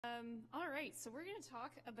All right, so we're going to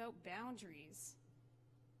talk about boundaries.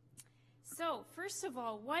 So first of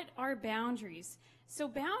all, what are boundaries? So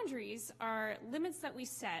boundaries are limits that we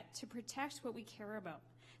set to protect what we care about.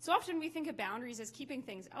 So often we think of boundaries as keeping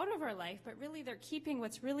things out of our life, but really they're keeping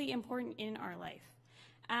what's really important in our life.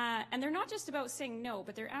 And they're not just about saying no,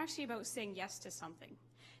 but they're actually about saying yes to something.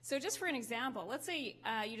 So just for an example, let's say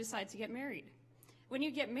you decide to get married. When you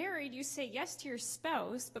get married, you say yes to your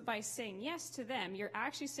spouse, but by saying yes to them, you're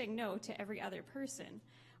actually saying no to every other person.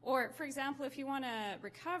 Or, for example, if you want to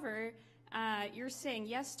recover, you're saying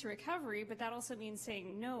yes to recovery, but that also means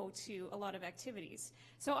saying no to a lot of activities.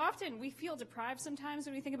 So often we feel deprived sometimes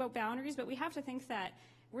when we think about boundaries, but we have to think that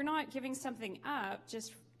we're not giving something up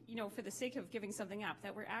just, for the sake of giving something up,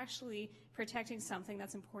 that we're actually protecting something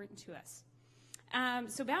that's important to us.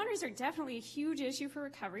 So boundaries are definitely a huge issue for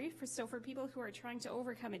recovery. So for people who are trying to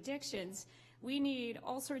overcome addictions, we need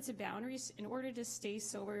all sorts of boundaries in order to stay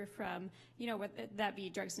sober from, whether that be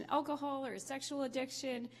drugs and alcohol or a sexual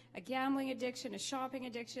addiction, a gambling addiction, a shopping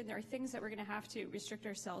addiction. There are things that we're going to have to restrict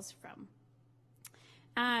ourselves from.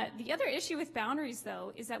 The other issue with boundaries,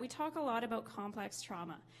 though, is that we talk a lot about complex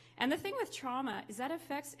trauma. And the thing with trauma is that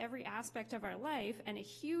affects every aspect of our life, and a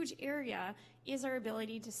huge area is our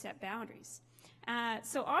ability to set boundaries.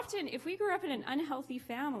 So often, if we grew up in an unhealthy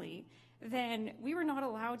family, then we were not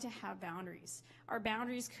allowed to have boundaries. Our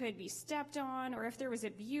boundaries could be stepped on, or if there was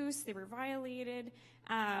abuse, they were violated.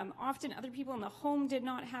 Often other people in the home did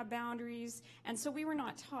not have boundaries, and so we were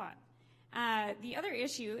not taught. The other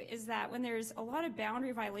issue is that when there's a lot of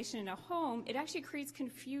boundary violation in a home, it actually creates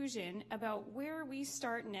confusion about where we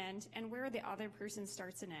start and end and where the other person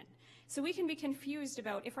starts and end. So we can be confused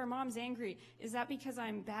about, if our mom's angry, is that because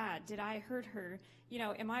I'm bad? Did I hurt her?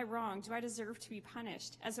 Am I wrong? Do I deserve to be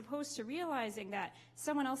punished? As opposed to realizing that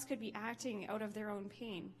someone else could be acting out of their own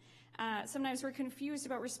pain. Sometimes we're confused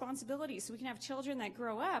about responsibilities. So we can have children that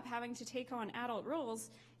grow up having to take on adult roles,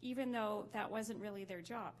 even though that wasn't really their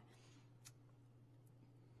job.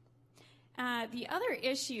 The other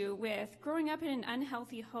issue with growing up in an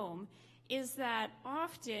unhealthy home is that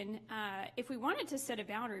often, if we wanted to set a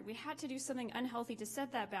boundary, we had to do something unhealthy to set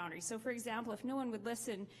that boundary. So, for example, if no one would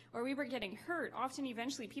listen or we were getting hurt, often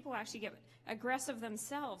eventually people actually get aggressive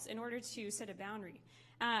themselves in order to set a boundary.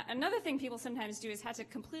 Another thing people sometimes do is had to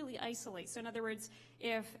completely isolate. So in other words,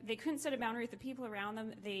 if they couldn't set a boundary with the people around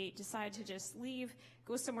them, they decide to just leave,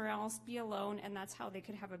 go somewhere else, be alone, and that's how they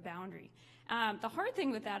could have a boundary. The hard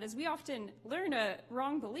thing with that is we often learn a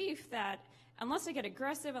wrong belief that unless I get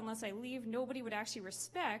aggressive, unless I leave, nobody would actually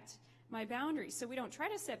respect my boundaries. So we don't try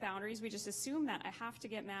to set boundaries. We just assume that I have to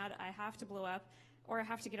get mad, I have to blow up, or I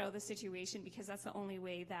have to get out of the situation because that's the only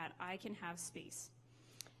way that I can have space.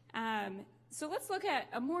 So let's look at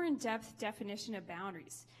a more in-depth definition of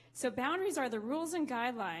boundaries. So boundaries are the rules and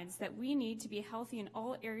guidelines that we need to be healthy in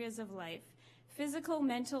all areas of life: physical,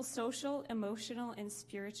 mental, social, emotional, and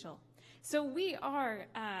spiritual. So we are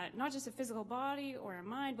not just a physical body or a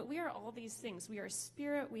mind, but we are all these things. We are a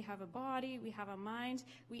spirit, we have a body, we have a mind,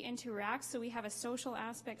 we interact, so we have a social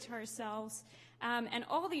aspect to ourselves. And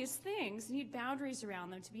all these things need boundaries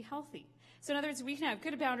around them to be healthy. So in other words, we can have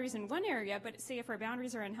good boundaries in one area, but say if our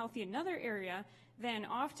boundaries are unhealthy in another area, then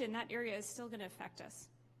often that area is still going to affect us.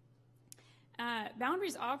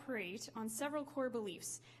 Boundaries operate on several core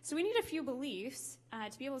beliefs. So we need a few beliefs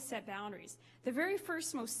to be able to set boundaries. The very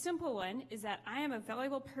first, most simple one is that I am a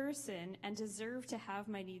valuable person and deserve to have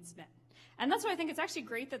my needs met. And that's why I think it's actually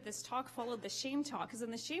great that this talk followed the shame talk, because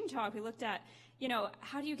in the shame talk we looked at,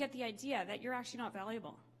 how do you get the idea that you're actually not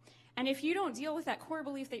valuable? And if you don't deal with that core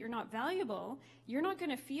belief that you're not valuable, you're not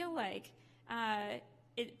going to feel like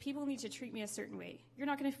people need to treat me a certain way. You're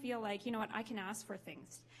not going to feel like, I can ask for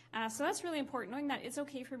things. So that's really important, knowing that it's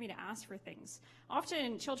okay for me to ask for things.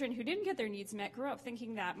 Often children who didn't get their needs met grew up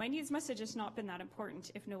thinking that my needs must have just not been that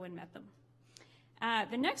important if no one met them.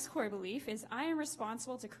 The next core belief is I am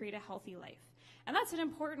responsible to create a healthy life. And that's an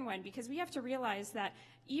important one because we have to realize that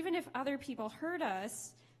even if other people hurt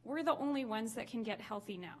us, we're the only ones that can get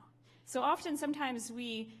healthy now. So often, sometimes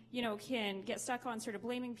we, can get stuck on sort of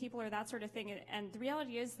blaming people or that sort of thing. And the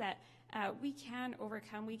reality is that we can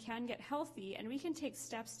overcome, we can get healthy, and we can take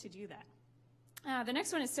steps to do that. The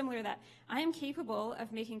next one is similar, that I am capable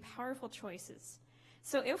of making powerful choices.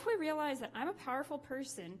 So if we realize that I'm a powerful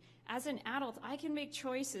person, as an adult, I can make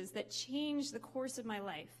choices that change the course of my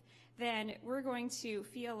life, then we're going to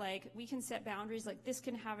feel like we can set boundaries, like this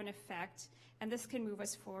can have an effect and this can move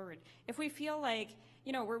us forward. If we feel like,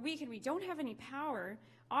 we're weak and we don't have any power,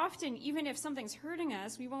 often, even if something's hurting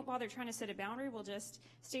us, we won't bother trying to set a boundary. We'll just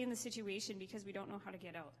stay in the situation because we don't know how to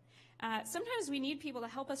get out. Sometimes we need people to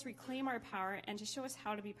help us reclaim our power and to show us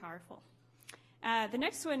how to be powerful. The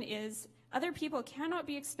next one is, other people cannot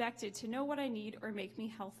be expected to know what I need or make me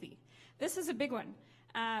healthy. This is a big one.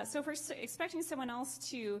 So if we're expecting someone else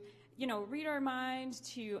to, read our mind,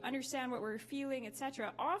 to understand what we're feeling,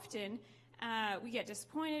 etc., often we get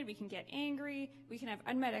disappointed, we can get angry, we can have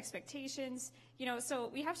unmet expectations. So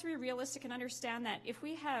we have to be realistic and understand that if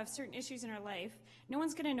we have certain issues in our life, no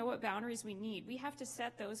one's going to know what boundaries we need. We have to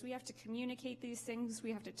set those. We have to communicate these things.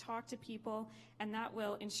 We have to talk to people, and that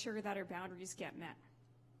will ensure that our boundaries get met.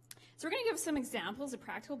 So we're going to give some examples of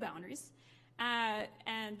practical boundaries.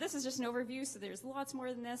 And this is just an overview, so there's lots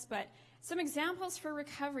more than this, but some examples for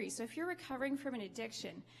recovery. So if you're recovering from an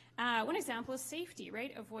addiction, one example is safety,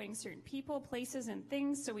 right? Avoiding certain people, places, and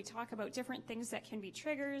things. So we talk about different things that can be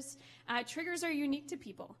triggers. Triggers are unique to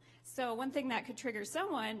people. So one thing that could trigger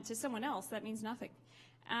someone to someone else, that means nothing.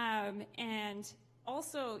 And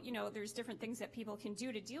also, there's different things that people can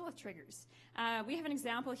do to deal with triggers. We have an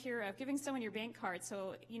example here of giving someone your bank card.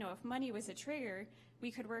 So, if money was a trigger,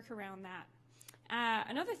 we could work around that.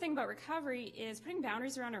 Another thing about recovery is putting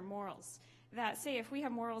boundaries around our morals. That, say, if we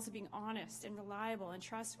have morals of being honest and reliable and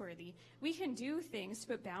trustworthy, we can do things to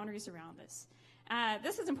put boundaries around this.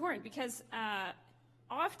 This is important because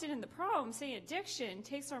often in the problem, say, addiction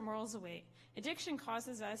takes our morals away. Addiction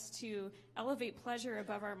causes us to elevate pleasure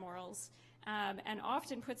above our morals, and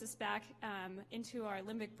often puts us back into our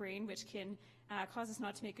limbic brain, which can cause us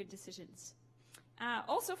not to make good decisions.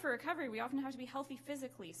 Also for recovery, we often have to be healthy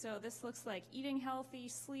physically. So this looks like eating healthy,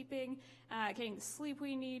 sleeping, getting the sleep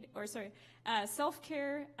we need,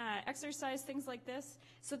 self-care, exercise, things like this.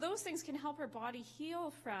 So those things can help our body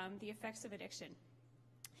heal from the effects of addiction.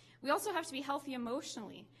 We also have to be healthy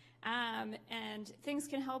emotionally. And things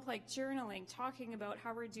can help like journaling, talking about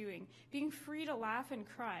how we're doing, being free to laugh and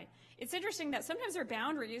cry. It's interesting that sometimes our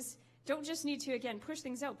boundaries don't just need to, again, push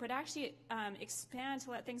things out, but actually expand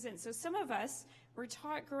to let things in. So some of us were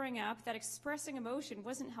taught growing up that expressing emotion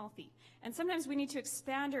wasn't healthy. And sometimes we need to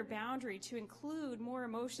expand our boundary to include more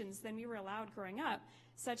emotions than we were allowed growing up,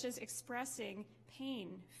 such as expressing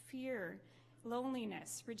pain, fear,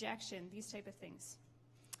 loneliness, rejection, these type of things.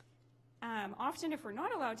 Often if we're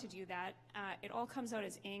not allowed to do that, it all comes out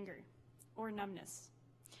as anger or numbness.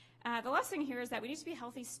 The last thing here is that we need to be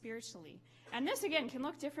healthy spiritually. And this, again, can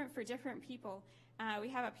look different for different people. We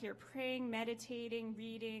have up here praying, meditating,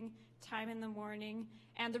 reading, time in the morning.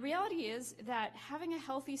 And the reality is that having a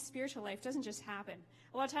healthy spiritual life doesn't just happen.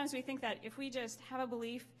 A lot of times we think that if we just have a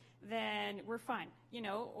belief, then we're fine,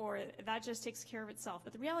 or that just takes care of itself.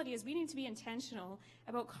 But the reality is we need to be intentional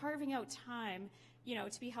about carving out time,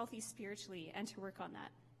 to be healthy spiritually and to work on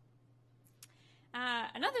that.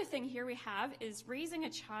 Another thing here we have is raising a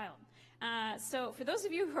child. So for those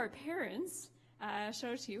of you who are parents,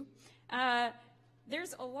 shout out to you,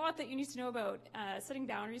 there's a lot that you need to know about setting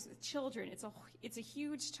boundaries with children. It's a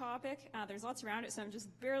huge topic. There's lots around it, so I'm just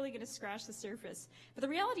barely going to scratch the surface. But the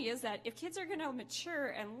reality is that if kids are going to mature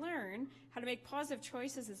and learn how to make positive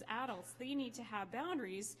choices as adults, they need to have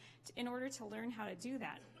boundaries in order to learn how to do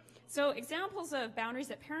that. So examples of boundaries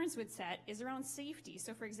that parents would set is around safety.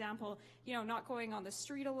 So for example, not going on the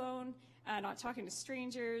street alone, not talking to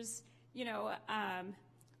strangers,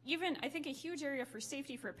 even I think a huge area for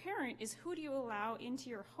safety for a parent is who do you allow into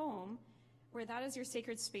your home where that is your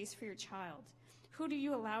sacred space for your child? Who do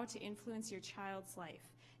you allow to influence your child's life?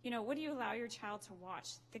 What do you allow your child to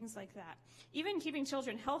watch? Things like that. Even keeping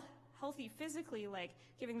children healthy physically, like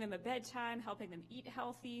giving them a bedtime, helping them eat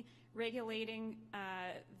healthy, regulating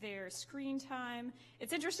their screen time.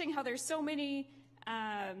 It's interesting how there's so many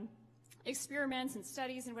experiments and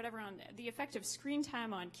studies and whatever on the effect of screen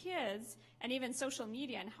time on kids and even social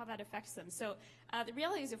media and how that affects them. So the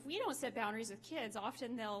reality is if we don't set boundaries with kids,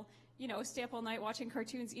 often they'll, stay up all night watching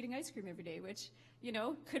cartoons, eating ice cream every day, which,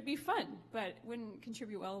 could be fun, but wouldn't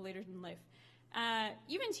contribute well later in life.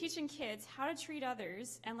 Even teaching kids how to treat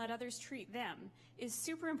others and let others treat them is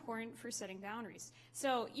super important for setting boundaries.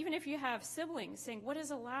 So even if you have siblings saying what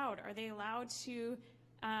is allowed, are they allowed to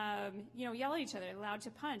yell at each other? Are they allowed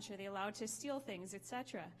to punch? Are they allowed to steal things,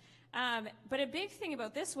 etc.? But a big thing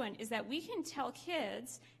about this one is that we can tell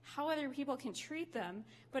kids how other people can treat them,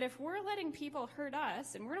 but if we're letting people hurt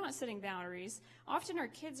us and we're not setting boundaries, often our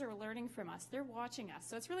kids are learning from us. They're watching us.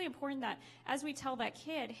 So it's really important that as we tell that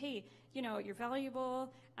kid, hey, you're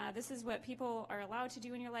valuable, this is what people are allowed to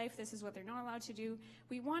do in your life, this is what they're not allowed to do,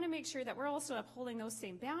 we want to make sure that we're also upholding those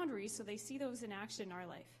same boundaries so they see those in action in our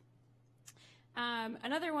life.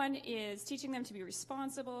 Another one is teaching them to be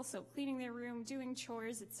responsible, so cleaning their room, doing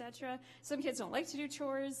chores, etc. Some kids don't like to do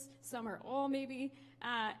chores, some are all maybe,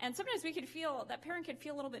 and sometimes that parent could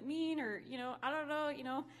feel a little bit mean or, I don't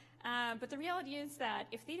know, but the reality is that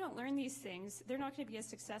if they don't learn these things, they're not going to be as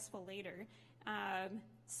successful later.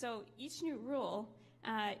 So each new rule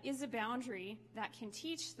is a boundary that can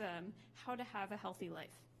teach them how to have a healthy life.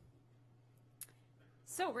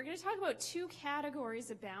 So we're going to talk about two categories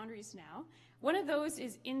of boundaries now. One of those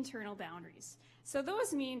is internal boundaries. So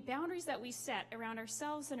those mean boundaries that we set around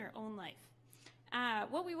ourselves and our own life.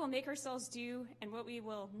 What we will make ourselves do and what we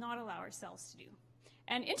will not allow ourselves to do.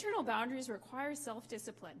 And internal boundaries require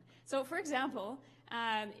self-discipline. So for example,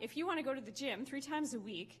 if you want to go to the gym 3 times a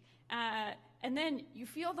week, and then you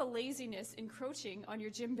feel the laziness encroaching on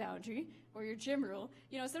your gym boundary or your gym rule,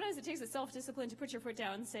 sometimes it takes a self-discipline to put your foot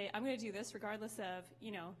down and say, I'm going to do this regardless of,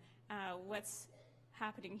 what's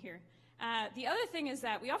happening here. The other thing is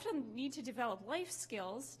that we often need to develop life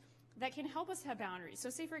skills that can help us have boundaries. So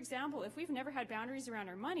say, for example, if we've never had boundaries around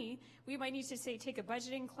our money, we might need to, say, take a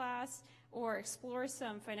budgeting class or explore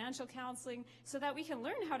some financial counseling so that we can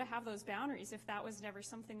learn how to have those boundaries if that was never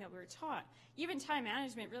something that we were taught. Even time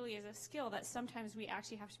management really is a skill that sometimes we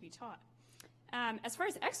actually have to be taught. As far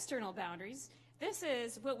as external boundaries, this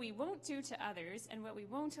is what we won't do to others and what we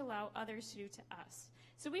won't allow others to do to us.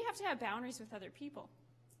 So we have to have boundaries with other people.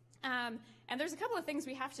 And there's a couple of things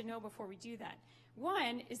we have to know before we do that.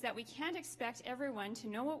 One is that we can't expect everyone to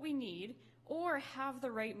know what we need or have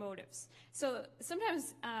the right motives. So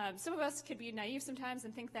sometimes some of us could be naive sometimes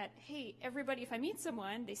and think that, hey, everybody, if I meet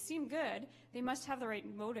someone, they seem good, they must have the right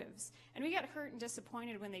motives. And we get hurt and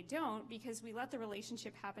disappointed when they don't because we let the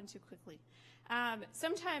relationship happen too quickly.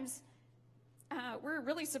 Sometimes we're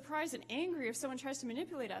really surprised and angry if someone tries to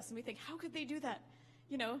manipulate us and we think, how could they do that?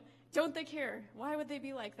 Don't they care? Why would they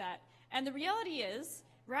be like that? And the reality is,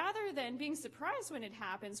 rather than being surprised when it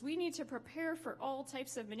happens, we need to prepare for all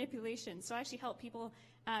types of manipulation. So actually help people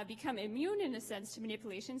become immune, in a sense, to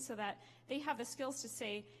manipulation so that they have the skills to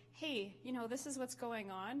say, hey, this is what's going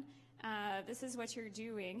on. This is what you're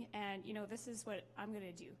doing, and, this is what I'm going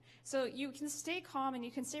to do. So you can stay calm and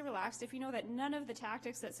you can stay relaxed if you know that none of the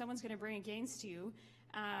tactics that someone's going to bring against you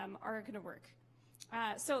are going to work.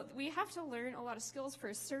 So we have to learn a lot of skills for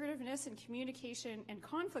assertiveness and communication and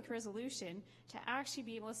conflict resolution to actually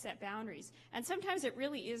be able to set boundaries. And sometimes it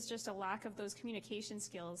really is just a lack of those communication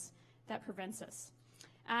skills that prevents us.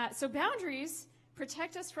 So boundaries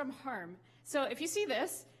protect us from harm. So if you see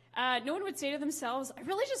this, no one would say to themselves, I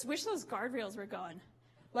really just wish those guardrails were gone.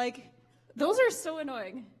 Like, those are so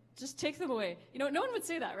annoying. Just take them away. No one would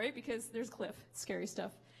say that, right? Because there's Cliff. Scary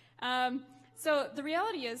stuff. So the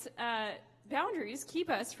reality is, boundaries keep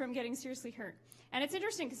us from getting seriously hurt. And it's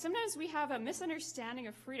interesting because sometimes we have a misunderstanding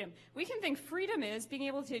of freedom. We can think freedom is being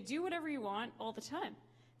able to do whatever you want all the time.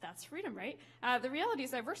 That's freedom, right? The reality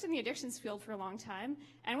is I've worked in the addictions field for a long time,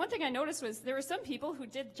 and one thing I noticed was there were some people who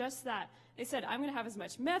did just that. They said, I'm going to have as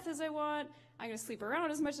much meth as I want, I'm going to sleep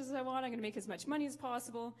around as much as I want, I'm going to make as much money as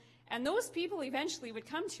possible. And those people eventually would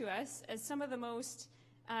come to us as some of the most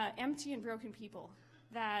empty and broken people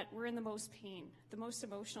that were in the most pain, the most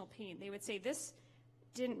emotional pain. They would say, this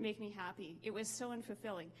didn't make me happy. It was so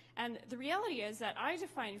unfulfilling. And the reality is that I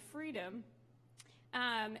define freedom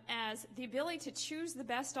as the ability to choose the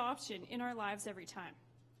best option in our lives every time.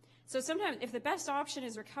 So sometimes if the best option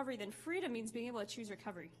is recovery, then freedom means being able to choose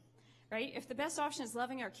recovery, right? If the best option is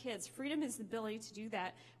loving our kids, freedom is the ability to do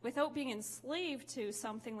that without being enslaved to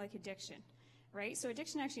something like addiction, right? So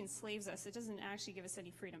addiction actually enslaves us. It doesn't actually give us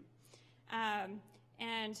any freedom.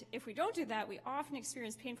 And if we don't do that, we often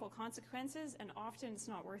experience painful consequences, and often it's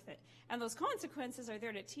not worth it. And those consequences are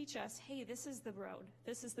there to teach us, hey, this is the road,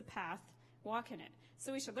 this is the path, walk in it.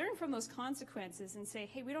 So we should learn from those consequences and say,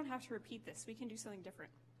 hey, we don't have to repeat this, we can do something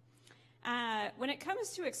different. When it comes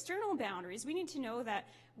to external boundaries, we need to know that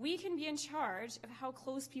we can be in charge of how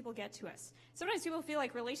close people get to us. Sometimes people feel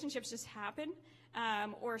like relationships just happen,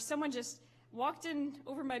 or someone just walked in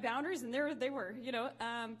over my boundaries and there they were,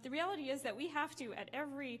 The reality is that we have to, at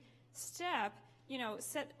every step,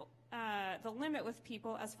 set the limit with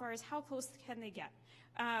people as far as how close can they get.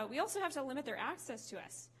 We also have to limit their access to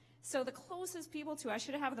us. So the closest people to us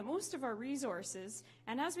should have the most of our resources,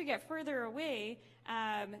 and as we get further away,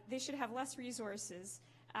 they should have less resources.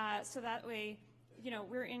 So that way,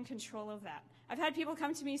 we're in control of that. I've had people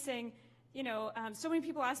come to me saying, so many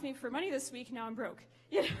people asked me for money this week, now I'm broke,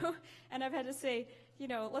 and I've had to say,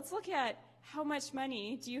 let's look at how much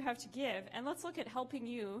money do you have to give, and let's look at helping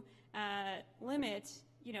you limit,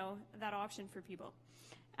 that option for people.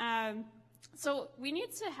 So we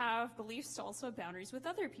need to have beliefs to also have boundaries with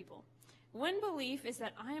other people. One belief is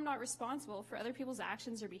that I am not responsible for other people's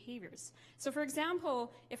actions or behaviors. So for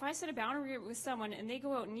example, if I set a boundary with someone and they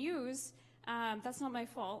go out and use, that's not my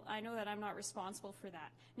fault. I know that I'm not responsible for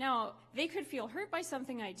that. Now, they could feel hurt by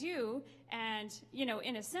something I do, and,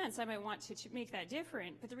 in a sense, I might want to make that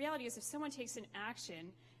different. But the reality is if someone takes an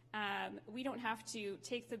action, we don't have to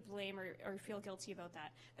take the blame or feel guilty about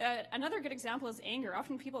that. Another good example is anger.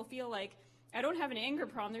 Often people feel like, I don't have an anger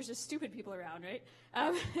problem, there's just stupid people around, right?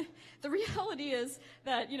 The reality is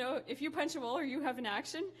that, if you punch a wall or you have an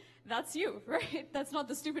action, that's you, right? That's not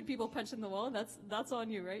the stupid people punching the wall, that's on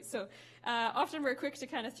you, right? So often we're quick to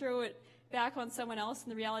kind of throw it back on someone else,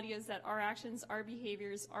 and the reality is that our actions, our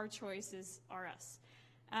behaviors, our choices are us.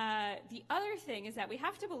 The other thing is that we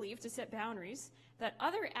have to believe, to set boundaries, that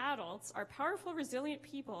other adults are powerful, resilient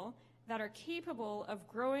people that are capable of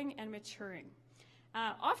growing and maturing.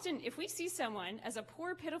 Often, if we see someone as a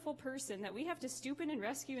poor, pitiful person that we have to stoop in and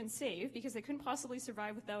rescue and save because they couldn't possibly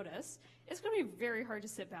survive without us, it's going to be very hard to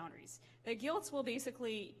set boundaries. The guilt will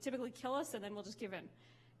typically kill us, and then we'll just give in,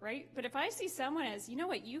 right? But if I see someone as, you know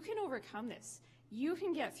what, you can overcome this, you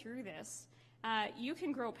can get through this, you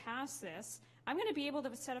can grow past this, I'm going to be able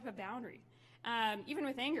to set up a boundary. Even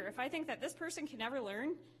with anger, if I think that this person can never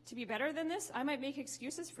learn to be better than this, I might make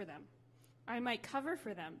excuses for them. I might cover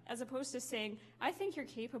for them, as opposed to saying, I think you're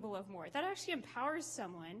capable of more. That actually empowers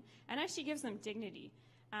someone and actually gives them dignity.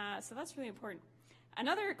 So that's really important.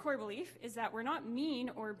 Another core belief is that we're not mean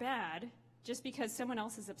or bad just because someone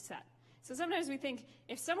else is upset. So sometimes we think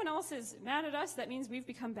if someone else is mad at us, that means we've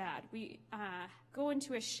become bad. We go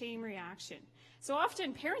into a shame reaction. So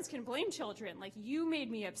often parents can blame children, like, you made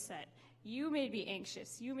me upset. You made me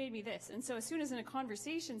anxious, you made me this. And so as soon as in a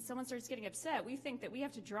conversation someone starts getting upset, we think that we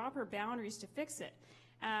have to drop our boundaries to fix it.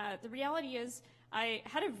 The reality is, I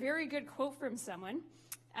had a very good quote from someone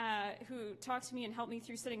who talked to me and helped me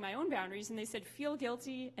through setting my own boundaries, and they said, feel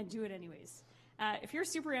guilty and do it anyways. If you're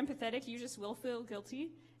super empathetic, you just will feel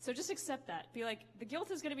guilty, so just accept that. Be like, the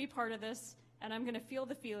guilt is going to be part of this, and I'm going to feel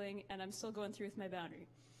the feeling, and I'm still going through with my boundary.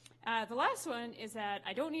 The last one is that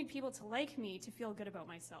I don't need people to like me to feel good about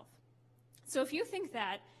myself. So if you think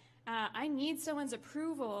that I need someone's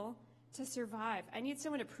approval to survive, I need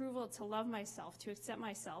someone's approval to love myself, to accept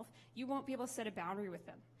myself, you won't be able to set a boundary with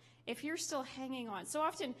them. If you're still hanging on. So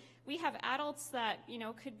often we have adults that,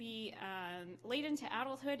 could be late into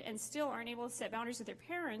adulthood and still aren't able to set boundaries with their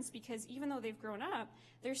parents because even though they've grown up,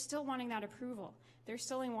 they're still wanting that approval. They're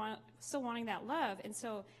still wanting that love. And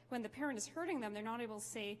so when the parent is hurting them, they're not able to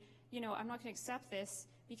say, I'm not going to accept this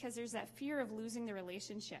because there's that fear of losing the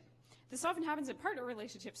relationship. This often happens in partner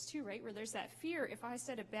relationships too, right? Where there's that fear, if I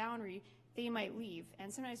set a boundary, they might leave.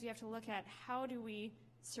 And sometimes we have to look at how do we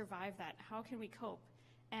survive that? How can we cope?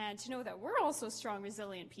 And to know that we're also strong,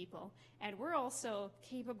 resilient people, and we're also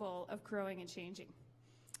capable of growing and changing.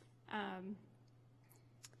 All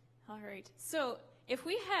right. So if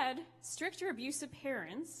we had strict or abusive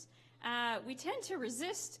parents, we tend to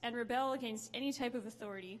resist and rebel against any type of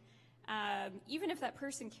authority, even if that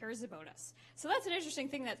person cares about us. So that's an interesting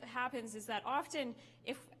thing that happens, is that often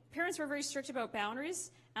if parents were very strict about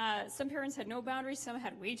boundaries, some parents had no boundaries, some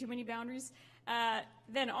had way too many boundaries,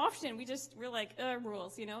 then often we're like,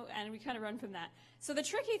 rules, and we kind of run from that. So the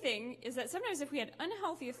tricky thing is that sometimes if we had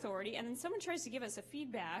unhealthy authority and then someone tries to give us a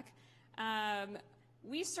feedback,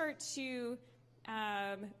 we start to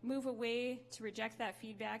move away to reject that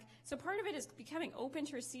feedback. So part of it is becoming open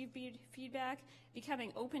to receive feedback,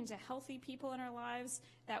 becoming open to healthy people in our lives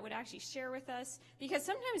that would actually share with us. Because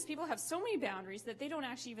sometimes people have so many boundaries that they don't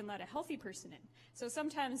actually even let a healthy person in. So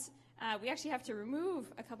sometimes we actually have to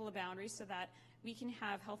remove a couple of boundaries so that we can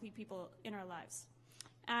have healthy people in our lives.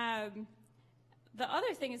 The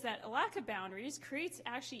other thing is that a lack of boundaries creates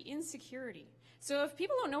actually insecurity. So if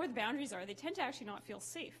people don't know where the boundaries are, they tend to actually not feel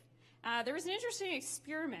safe. There was an interesting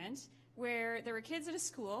experiment where there were kids at a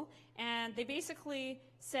school, and they basically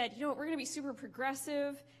said, we're going to be super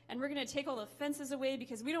progressive, and we're going to take all the fences away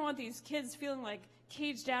because we don't want these kids feeling like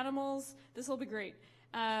caged animals. This will be great.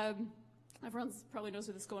 Everyone probably knows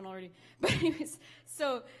where this is going already. But anyways,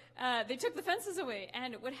 so they took the fences away,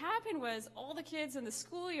 and what happened was all the kids in the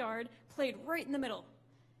schoolyard played right in the middle.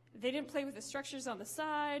 They didn't play with the structures on the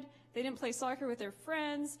side. They didn't play soccer with their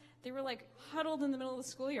friends. They were like huddled in the middle of the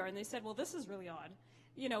schoolyard, and they said, well, this is really odd.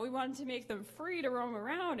 You know, we wanted to make them free to roam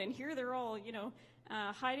around, and here they're all, you know,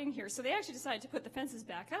 hiding here. So they actually decided to put the fences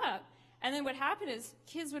back up. And then what happened is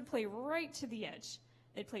kids would play right to the edge.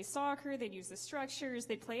 They'd play soccer, they'd use the structures,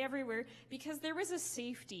 they'd play everywhere because there was a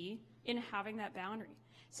safety in having that boundary.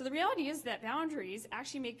 So the reality is that boundaries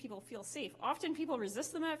actually make people feel safe. Often people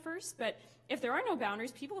resist them at first, but if there are no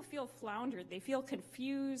boundaries, people feel floundered. They feel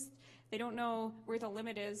confused, they don't know where the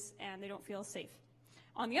limit is, and they don't feel safe.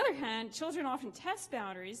 On the other hand, children often test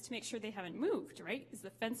boundaries to make sure they haven't moved, right? Is the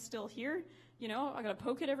fence still here? You know, I gotta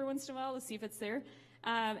poke it every once in a while to see if it's there.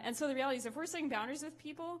 And so the reality is if we're setting boundaries with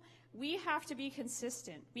people, we have to be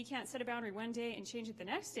consistent. We can't set a boundary one day and change it the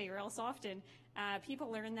next day, or else often people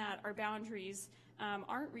learn that our boundaries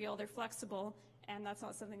aren't real, they're flexible, and that's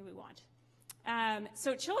not something we want.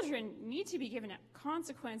 So children need to be given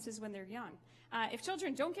consequences when they're young. If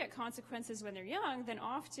children don't get consequences when they're young, then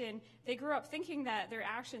often they grow up thinking that their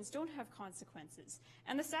actions don't have consequences.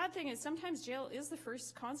 And the sad thing is sometimes jail is the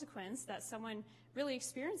first consequence that someone really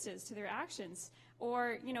experiences to their actions.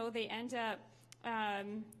 Or, you know, they end up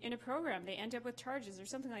in a program, they end up with charges or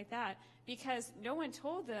something like that because no one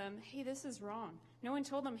told them, hey, this is wrong. No one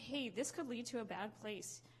told them, hey, this could lead to a bad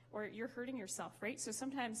place or you're hurting yourself, right? So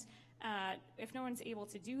sometimes if no one's able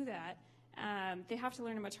to do that, they have to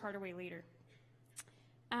learn a much harder way later.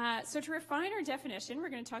 So to refine our definition, we're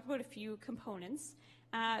going to talk about a few components.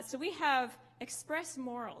 So we have express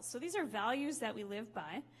morals. So these are values that we live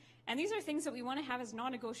by. And these are things that we want to have as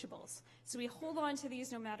non-negotiables. So we hold on to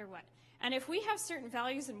these no matter what. And if we have certain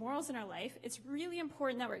values and morals in our life, it's really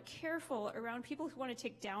important that we're careful around people who want to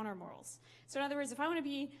take down our morals. So in other words, if I want to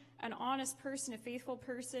be an honest person, a faithful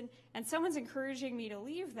person, and someone's encouraging me to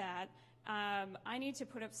leave that, I need to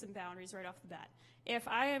put up some boundaries right off the bat. If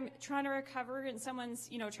I am trying to recover and someone's,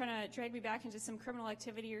 you know, trying to drag me back into some criminal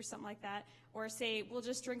activity or something like that, or say, we'll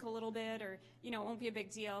just drink a little bit, or, you know, it won't be a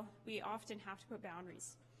big deal, we often have to put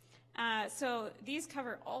boundaries. So these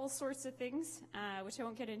cover all sorts of things, which I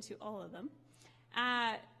won't get into all of them.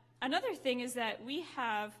 Another thing is that we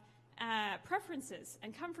have preferences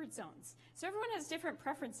and comfort zones. So everyone has different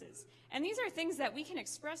preferences. And these are things that we can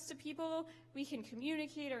express to people, we can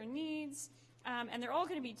communicate our needs, and they're all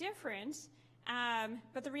going to be different.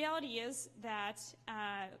 But the reality is that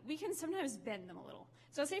we can sometimes bend them a little.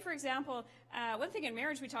 So say, for example, one thing in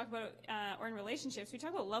marriage we talk about, or in relationships, we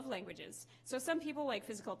talk about love languages. So some people like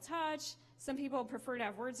physical touch, some people prefer to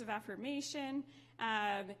have words of affirmation.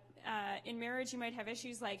 In marriage, you might have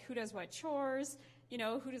issues like who does what chores, you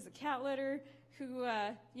know, who does the cat litter, who,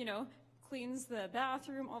 you know, cleans the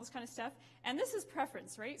bathroom, all this kind of stuff. And this is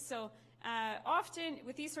preference, right? So often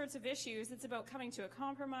with these sorts of issues, it's about coming to a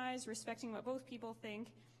compromise, respecting what both people think,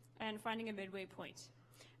 and finding a midway point.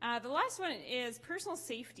 The last one is personal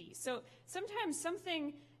safety. So sometimes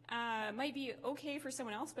something might be okay for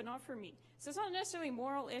someone else, but not for me. So it's not necessarily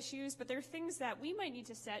moral issues, but they're things that we might need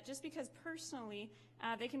to set just because personally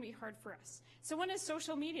they can be hard for us. So one is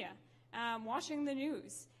social media, watching the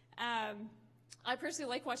news. I personally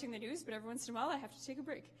like watching the news, but every once in a while I have to take a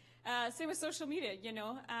break. Same with social media, you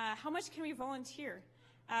know, how much can we volunteer?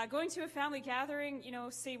 Going to a family gathering, you know,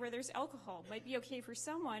 say where there's alcohol, might be okay for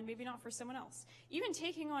someone, maybe not for someone else. Even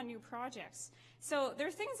taking on new projects. So there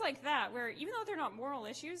are things like that where even though they're not moral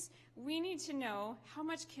issues, we need to know how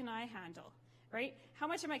much can I handle, right? How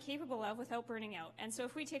much am I capable of without burning out? And so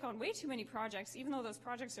if we take on way too many projects, even though those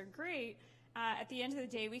projects are great, at the end of the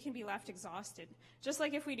day, we can be left exhausted. Just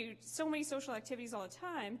like if we do so many social activities all the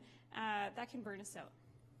time, that can burn us out.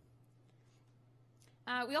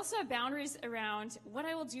 We also have boundaries around what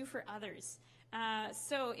I will do for others.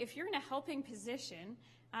 So if you're in a helping position,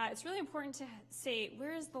 it's really important to say,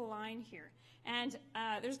 where is the line here? And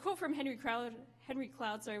there's a quote from Henry Cloud,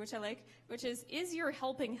 which I like, which is your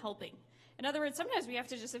helping helping? In other words, sometimes we have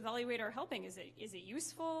to just evaluate our helping. Is it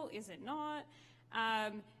useful? Is it not?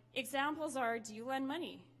 Examples are, do you lend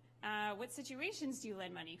money? What situations do you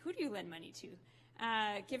lend money? Who do you lend money to?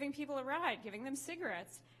 Giving people a ride, giving them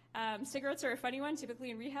cigarettes. Cigarettes are a funny one,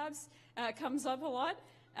 typically in rehabs, comes up a lot.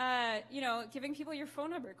 You know, giving people your phone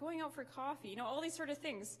number, going out for coffee, you know, all these sort of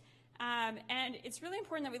things. And it's really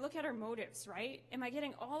important that we look at our motives, right? Am I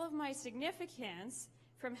getting all of my significance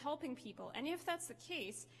from helping people? And if that's the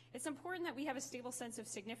case, it's important that we have a stable sense of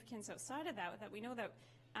significance outside of that, that we know that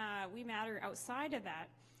we matter outside of that.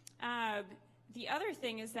 The other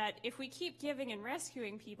thing is that if we keep giving and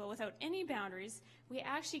rescuing people without any boundaries, we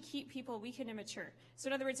actually keep people weak and immature. So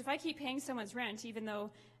in other words, if I keep paying someone's rent, even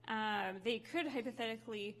though they could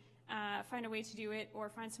hypothetically find a way to do it or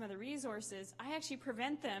find some other resources, I actually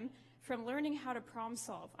prevent them from learning how to problem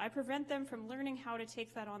solve. I prevent them from learning how to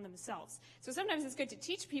take that on themselves. So sometimes it's good to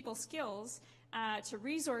teach people skills, to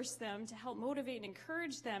resource them, to help motivate and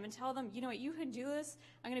encourage them and tell them, you know what, you can do this.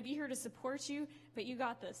 I'm going to be here to support you, but you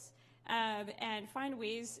got this. And find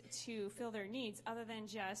ways to fill their needs other than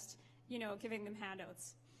just, giving them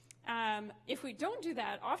handouts. If we don't do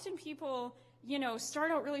that, often people,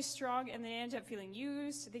 start out really strong and they end up feeling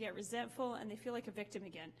used, they get resentful, and they feel like a victim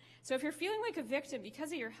again. So if you're feeling like a victim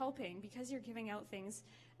because you're helping, because you're giving out things,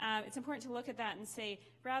 it's important to look at that and say,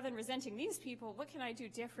 rather than resenting these people, what can I do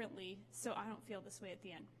differently so I don't feel this way at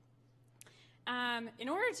the end? In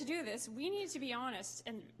order to do this, we need to be honest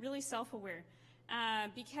and really self-aware,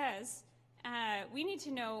 because we need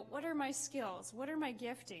to know, what are my skills? What are my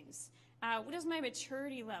giftings? What is my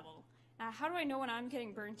maturity level? How do I know when I'm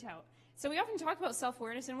getting burnt out? So we often talk about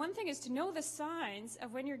self-awareness, and one thing is to know the signs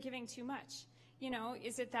of when you're giving too much.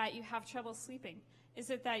 Is it that you have trouble sleeping?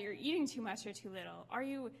 Is it that you're eating too much or too little? Are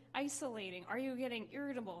you isolating? Are you getting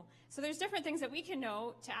irritable? So there's different things that we can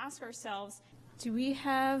know to ask ourselves. Do we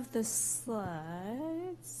have the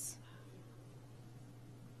slides?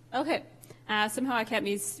 Okay. Somehow I can't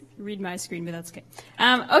read my screen, but that's okay.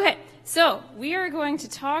 Okay, so we are going to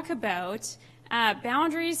talk about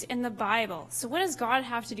boundaries in the Bible. So what does God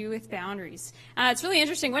have to do with boundaries? It's really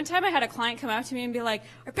interesting. One time I had a client come up to me and be like,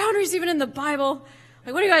 are boundaries even in the Bible?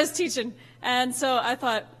 Like, what are you guys teaching? And so I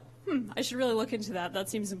thought, I should really look into that. That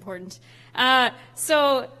seems important.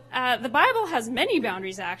 So the Bible has many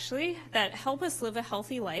boundaries, actually, that help us live a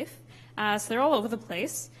healthy life. So they're all over the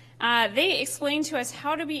place. They explain to us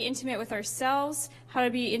how to be intimate with ourselves, how to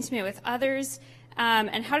be intimate with others,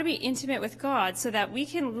 and how to be intimate with God so that we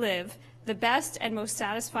can live the best and most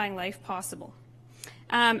satisfying life possible.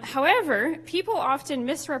 However, people often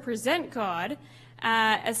misrepresent God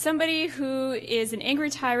as somebody who is an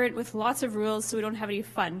angry tyrant with lots of rules so we don't have any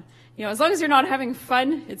fun. As long as you're not having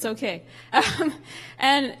fun, it's okay.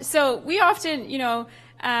 And so we often,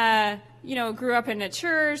 grew up in a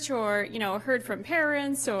church or, heard from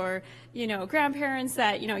parents or, grandparents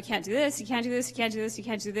that, you can't do this, you can't do this, you can't do this, you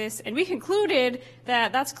can't do this. And we concluded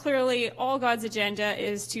that that's clearly all God's agenda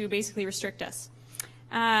is to basically restrict us.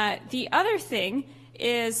 The other thing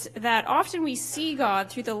is that often we see God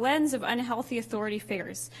through the lens of unhealthy authority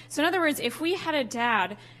figures. So in other words, if we had a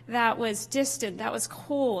dad that was distant, that was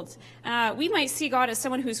cold, we might see God as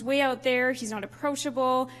someone who's way out there, he's not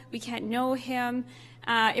approachable, we can't know him.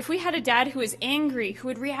 If we had a dad who was angry, who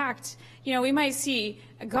would react, we might see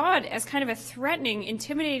God as kind of a threatening,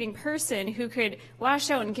 intimidating person who could lash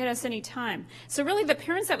out and get us any time. So really the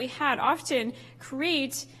parents that we had often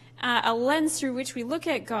create a lens through which we look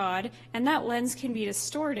at God, and that lens can be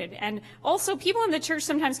distorted. And also people in the church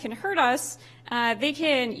sometimes can hurt us. They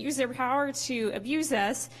can use their power to abuse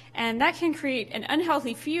us, and that can create an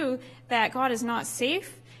unhealthy view that God is not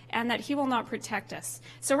safe and that he will not protect us.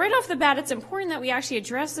 So right off the bat, it's important that we actually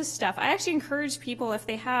address this stuff. I actually encourage people, if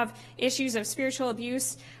they have issues of spiritual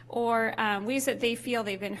abuse or ways that they feel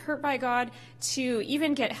they've been hurt by God, to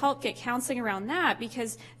even get help, get counseling around that,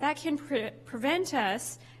 because that can prevent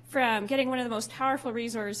us from getting one of the most powerful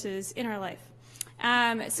resources in our life.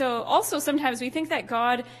 So also sometimes we think that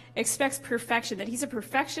God expects perfection, that he's a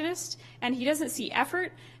perfectionist and he doesn't see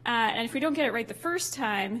effort. And if we don't get it right the first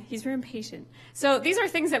time, he's very impatient. So these are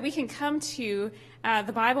things that we can come to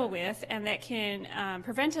the Bible with, and that can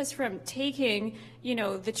prevent us from taking,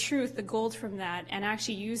 the truth, the gold from that, and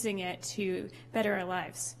actually using it to better our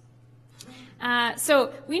lives.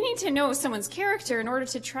 So we need to know someone's character in order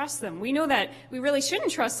to trust them. We know that we really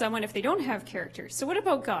shouldn't trust someone if they don't have character. So what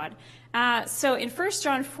about God? So in 1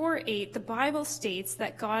 John 4:8, the Bible states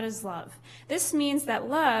that God is love. This means that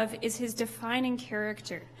love is his defining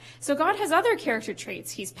character. So God has other character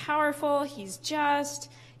traits. He's powerful, he's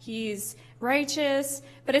just, he's righteous.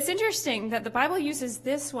 But it's interesting that the Bible uses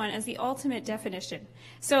this one as the ultimate definition.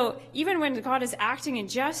 So even when God is acting in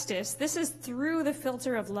justice, this is through the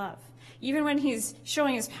filter of love. Even when he's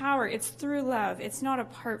showing his power, it's through love. It's not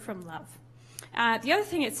apart from love. The other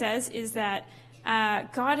thing it says is that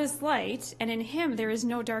God is light, and in him there is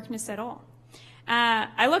no darkness at all.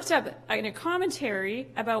 I looked up in a commentary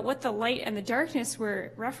about what the light and the darkness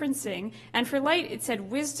were referencing, and for light it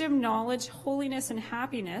said wisdom, knowledge, holiness, and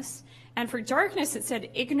happiness, and for darkness it said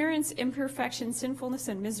ignorance, imperfection, sinfulness,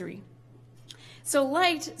 and misery. So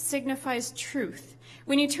light signifies truth.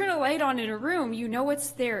 When you turn a light on in a room, you know it's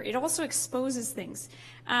there. It also exposes things.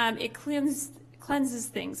 It cleanses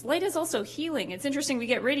things. Light is also healing. It's interesting, we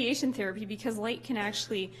get radiation therapy because light can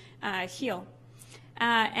actually heal.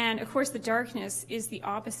 And of course, the darkness is the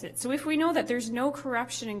opposite. So if we know that there's no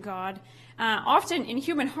corruption in God, often in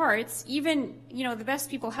human hearts, even, the best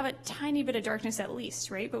people have a tiny bit of darkness at least,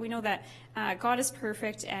 right? But we know that God is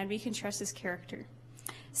perfect and we can trust his character.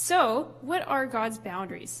 So what are God's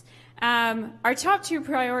boundaries? Our top two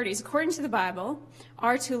priorities, according to the Bible,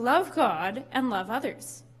 are to love God and love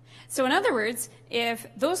others. So in other words, if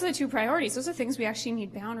those are the two priorities, those are things we actually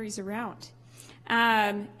need boundaries around.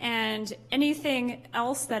 And anything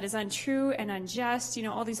else that is untrue and unjust,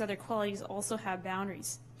 all these other qualities also have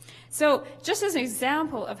boundaries. So just as an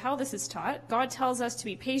example of how this is taught, God tells us to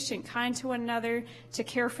be patient, kind to one another, to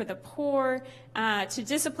care for the poor, to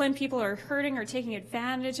discipline people who are hurting or taking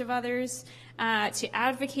advantage of others, to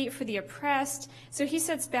advocate for the oppressed. So he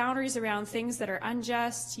sets boundaries around things that are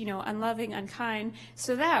unjust, unloving, unkind,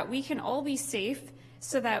 so that we can all be safe,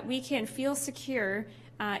 so that we can feel secure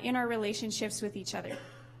in our relationships with each other.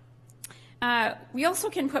 We also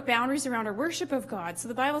can put boundaries around our worship of God. So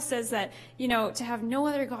the Bible says that, to have no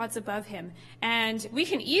other gods above him. And we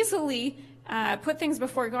can easily put things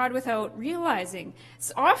before God without realizing.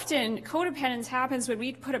 So often, codependence happens when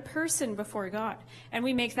we put a person before God. And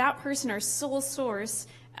we make that person our sole source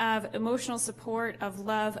of emotional support, of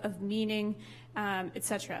love, of meaning,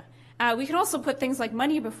 etc. We can also put things like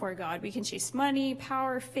money before God. We can chase money,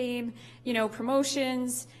 power, fame,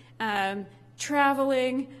 promotions,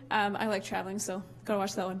 traveling. I like traveling, so go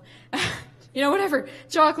watch that one. Whatever,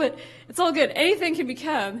 chocolate, it's all good. Anything can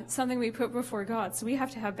become something we put before God, so we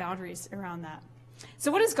have to have boundaries around that.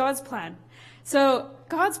 So what is God's plan? So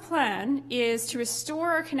God's plan is to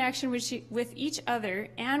restore our connection with each other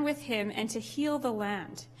and with him and to heal the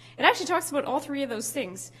land. It actually talks about all three of those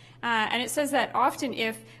things. And it says that often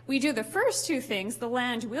if we do the first two things, the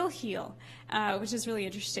land will heal, which is really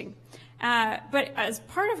interesting. But as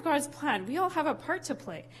part of God's plan, we all have a part to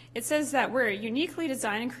play. It says that we're uniquely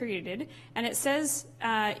designed and created, and it says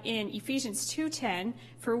in Ephesians 2:10,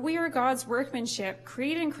 "For we are God's workmanship,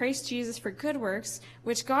 created in Christ Jesus for good works,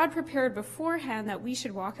 which God prepared beforehand that we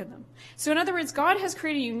should walk in them." So in other words, God has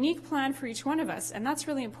created a unique plan for each one of us, and that's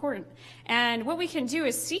really important. And what we can do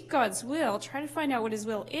is seek God's will, try to find out what his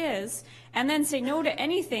will is, and then say no to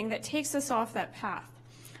anything that takes us off that path.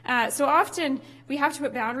 So often we have to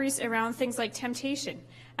put boundaries around things like temptation.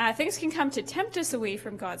 Things can come to tempt us away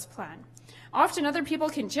from God's plan. Often other people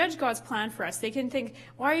can judge God's plan for us. They can think,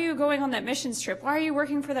 why are you going on that missions trip? Why are you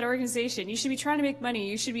working for that organization? You should be trying to make money.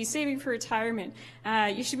 You should be saving for retirement.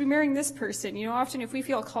 You should be marrying this person. Often if we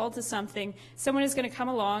feel called to something, someone is going to come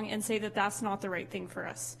along and say that that's not the right thing for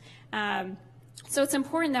us. So it's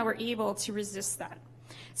important that we're able to resist that.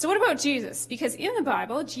 So what about Jesus? Because in the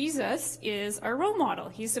Bible, Jesus is our role model.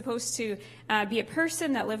 He's supposed to be a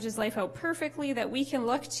person that lived his life out perfectly that we can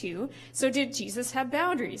look to. So did Jesus have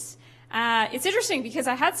boundaries? It's interesting because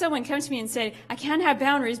I had someone come to me and say, I can't have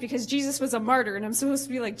boundaries because Jesus was a martyr and I'm supposed to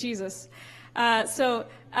be like Jesus. So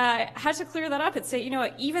I had to clear that up and say,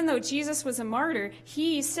 even though Jesus was a martyr,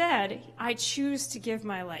 he said, I choose to give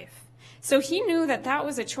my life. So he knew that that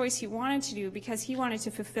was a choice he wanted to do because he wanted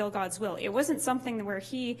to fulfill God's will. It wasn't something where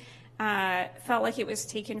he felt like it was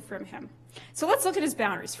taken from him. So let's look at his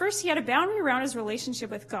boundaries. First, he had a boundary around his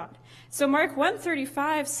relationship with God. So Mark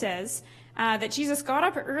 1:35 says that Jesus got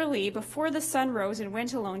up early before the sun rose and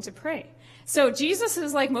went alone to pray. So Jesus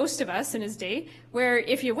is like most of us in his day, where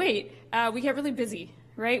if you wait, we get really busy,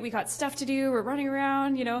 right? We got stuff to do, we're running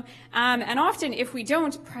around, and often if we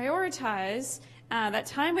don't prioritize that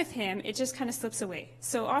time with him, it just kind of slips away.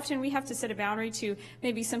 So often we have to set a boundary to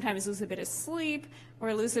maybe sometimes lose a bit of sleep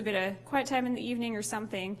or lose a bit of quiet time in the evening or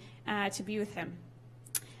something to be with him.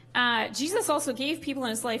 Jesus also gave people in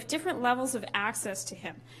his life different levels of access to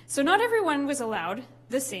him. So not everyone was allowed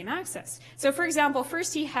the same access. So for example,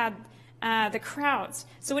 first he had the crowds.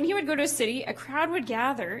 So when he would go to a city, a crowd would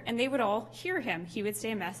gather and they would all hear him. He would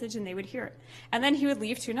say a message and they would hear it. And then he would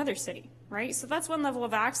leave to another city, right? So that's one level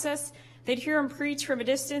of access. They'd hear him preach from a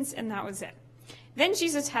distance, and that was it. Then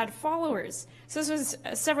Jesus had followers. So this was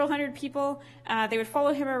several hundred people. They would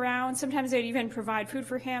follow him around. Sometimes they'd even provide food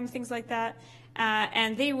for him, things like that.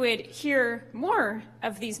 And they would hear more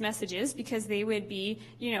of these messages because they would be,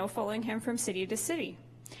 following him from city to city.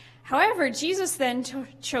 However, Jesus then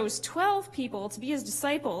chose 12 people to be his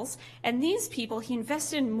disciples, and these people he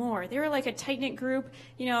invested in more. They were like a tight-knit group,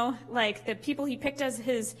 like the people he picked as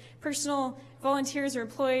his personal volunteers or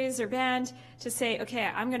employees or band to say, okay,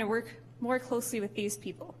 I'm going to work more closely with these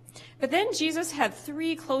people. But then Jesus had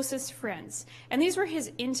 3 closest friends, and these were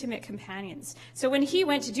his intimate companions. So when he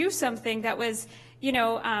went to do something that was,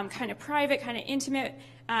 kind of private, kind of intimate,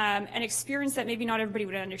 an experience that maybe not everybody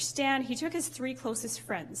would understand. He took his 3 closest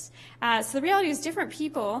friends. So the reality is different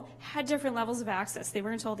people had different levels of access. They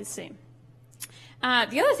weren't all the same.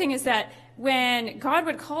 The other thing is that when God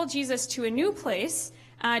would call Jesus to a new place,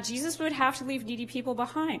 Jesus would have to leave needy people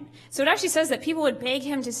behind. So it actually says that people would beg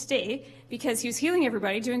him to stay because he was healing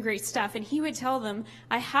everybody, doing great stuff. And he would tell them,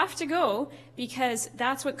 I have to go because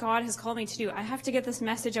that's what God has called me to do. I have to get this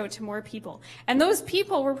message out to more people. And those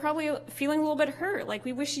people were probably feeling a little bit hurt. Like,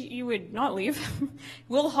 we wish you would not leave.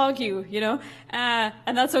 We'll hog you, and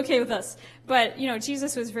that's okay with us. But,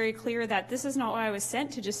 Jesus was very clear that this is not why I was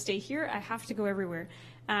sent, to just stay here. I have to go everywhere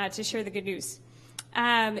to share the good news.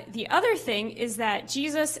 The other thing is that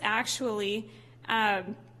Jesus actually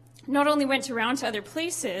not only went around to other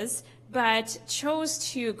places, but chose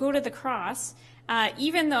to go to the cross,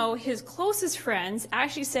 even though his closest friends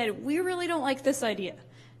actually said, we really don't like this idea.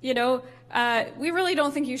 We really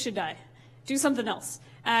don't think you should die. Do something else.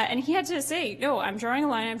 And he had to say, no, I'm drawing a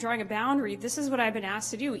line, I'm drawing a boundary. This is what I've been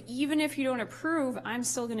asked to do. Even if you don't approve, I'm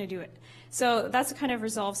still going to do it. So that's the kind of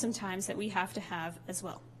resolve sometimes that we have to have as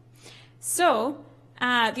well. So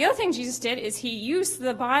the other thing Jesus did is he used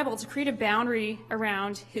the Bible to create a boundary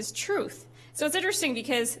around his truth. So it's interesting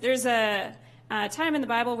because there's a time in the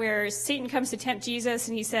Bible where Satan comes to tempt Jesus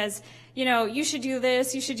and he says, you should do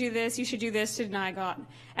this, you should do this, you should do this to deny God.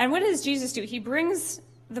 And what does Jesus do? He brings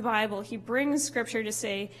the Bible, he brings scripture to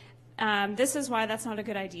say, this is why that's not a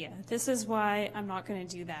good idea. This is why I'm not going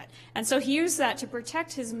to do that. And so he used that to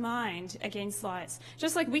protect his mind against lies.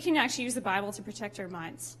 Just like we can actually use the Bible to protect our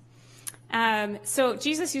minds. So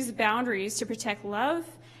Jesus used the boundaries to protect love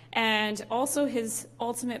and also his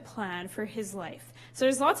ultimate plan for his life. So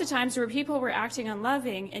there's lots of times where people were acting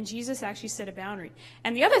unloving and Jesus actually set a boundary.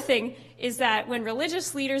 And the other thing is that when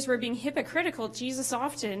religious leaders were being hypocritical, Jesus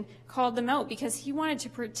often called them out because he wanted to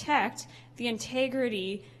protect the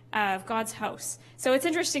integrity of God's house. So it's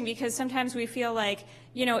interesting because sometimes we feel like,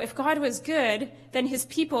 if God was good, then his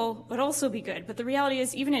people would also be good. But the reality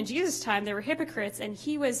is, even in Jesus' time, there were hypocrites, and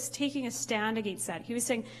he was taking a stand against that. He was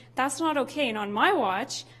saying, that's not okay, and on my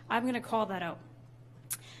watch, I'm going to call that out.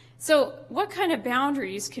 So what kind of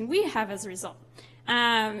boundaries can we have as a result?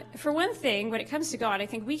 For one thing, when it comes to God, I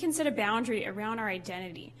think we can set a boundary around our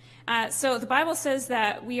identity. So the Bible says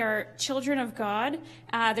that we are children of God.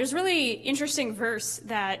 There's a really interesting verse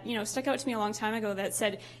that, stuck out to me a long time ago that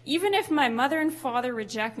said, even if my mother and father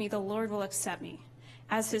reject me, the Lord will accept me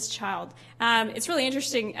as his child. It's really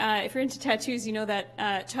interesting. If you're into tattoos, you know that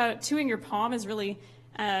tattooing your palm is really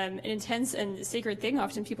an intense and sacred thing.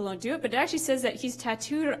 Often people don't do it, but it actually says that he's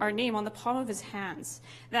tattooed our name on the palm of his hands,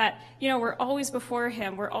 that, we're always before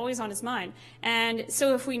him, we're always on his mind. And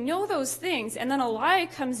so if we know those things, and then a lie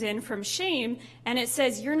comes in from shame, and it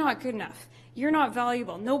says, you're not good enough, you're not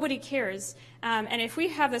valuable, nobody cares. And if we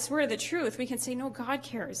have this word of the truth, we can say, no, God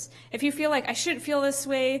cares. If you feel like, I shouldn't feel this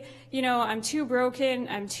way, I'm too broken,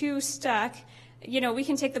 I'm too stuck, we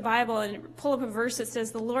can take the Bible and pull up a verse that says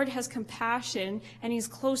the Lord has compassion and he's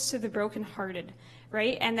close to the brokenhearted,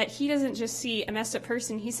 right? And that he doesn't just see a messed up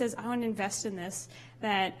person. He says, I want to invest in this,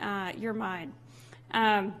 that you're mine.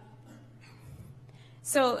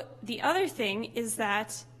 So the other thing is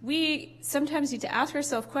that we sometimes need to ask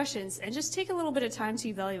ourselves questions and just take a little bit of time to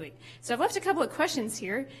evaluate. So I've left a couple of questions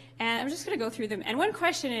here, and I'm just going to go through them. And one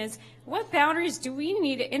question is, what boundaries do we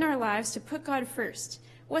need in our lives to put God first?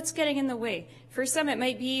 What's getting in the way? For some, it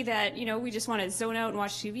might be that, we just want to zone out and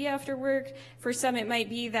watch TV after work. For some, it might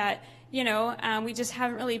be that, we just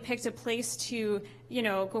haven't really picked a place to,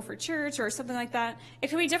 go for church or something like that. It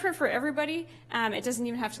can be different for everybody. It doesn't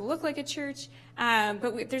even have to look like a church.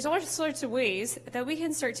 But there's all sorts of ways that we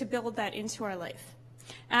can start to build that into our life.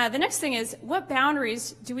 The next thing is, what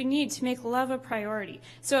boundaries do we need to make love a priority?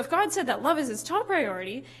 So if God said that love is his top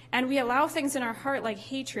priority, and we allow things in our heart like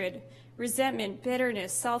hatred, resentment,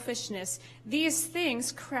 bitterness, selfishness, these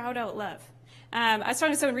things crowd out love. I was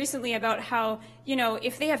talking to someone recently about how,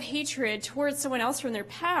 if they have hatred towards someone else from their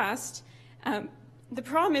past, the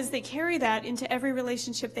problem is they carry that into every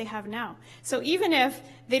relationship they have now. So even if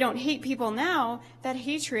they don't hate people now, that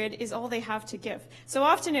hatred is all they have to give. So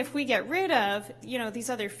often if we get rid of,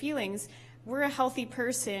 these other feelings, we're a healthy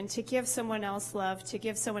person to give someone else love, to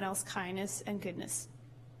give someone else kindness and goodness.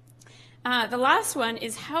 The last one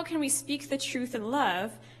is, how can we speak the truth in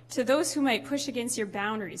love to those who might push against your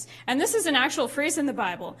boundaries? And this is an actual phrase in the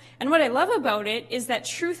Bible. And what I love about it is that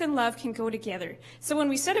truth and love can go together. So when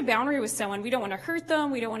we set a boundary with someone, we don't want to hurt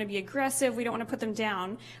them, we don't want to be aggressive, we don't want to put them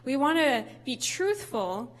down. We want to be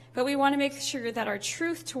truthful, but we want to make sure that our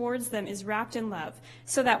truth towards them is wrapped in love,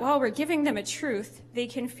 so that while we're giving them a truth, they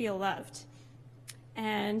can feel loved.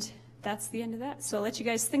 And that's the end of that. So I'll let you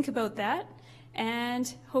guys think about that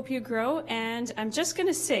and hope you grow. And I'm just going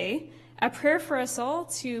to say a prayer for us all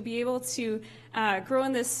to be able to grow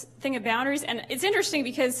in this thing of boundaries. And it's interesting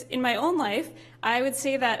because in my own life, I would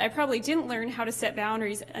say that I probably didn't learn how to set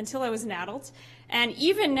boundaries until I was an adult. And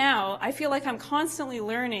even now, I feel like I'm constantly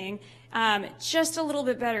learning just a little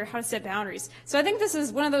bit better how to set boundaries. So I think this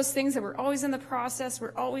is one of those things that we're always in the process,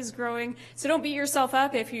 we're always growing. So don't beat yourself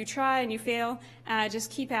up if you try and you fail.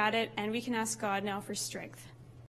 Just keep at it, and we can ask God now for strength.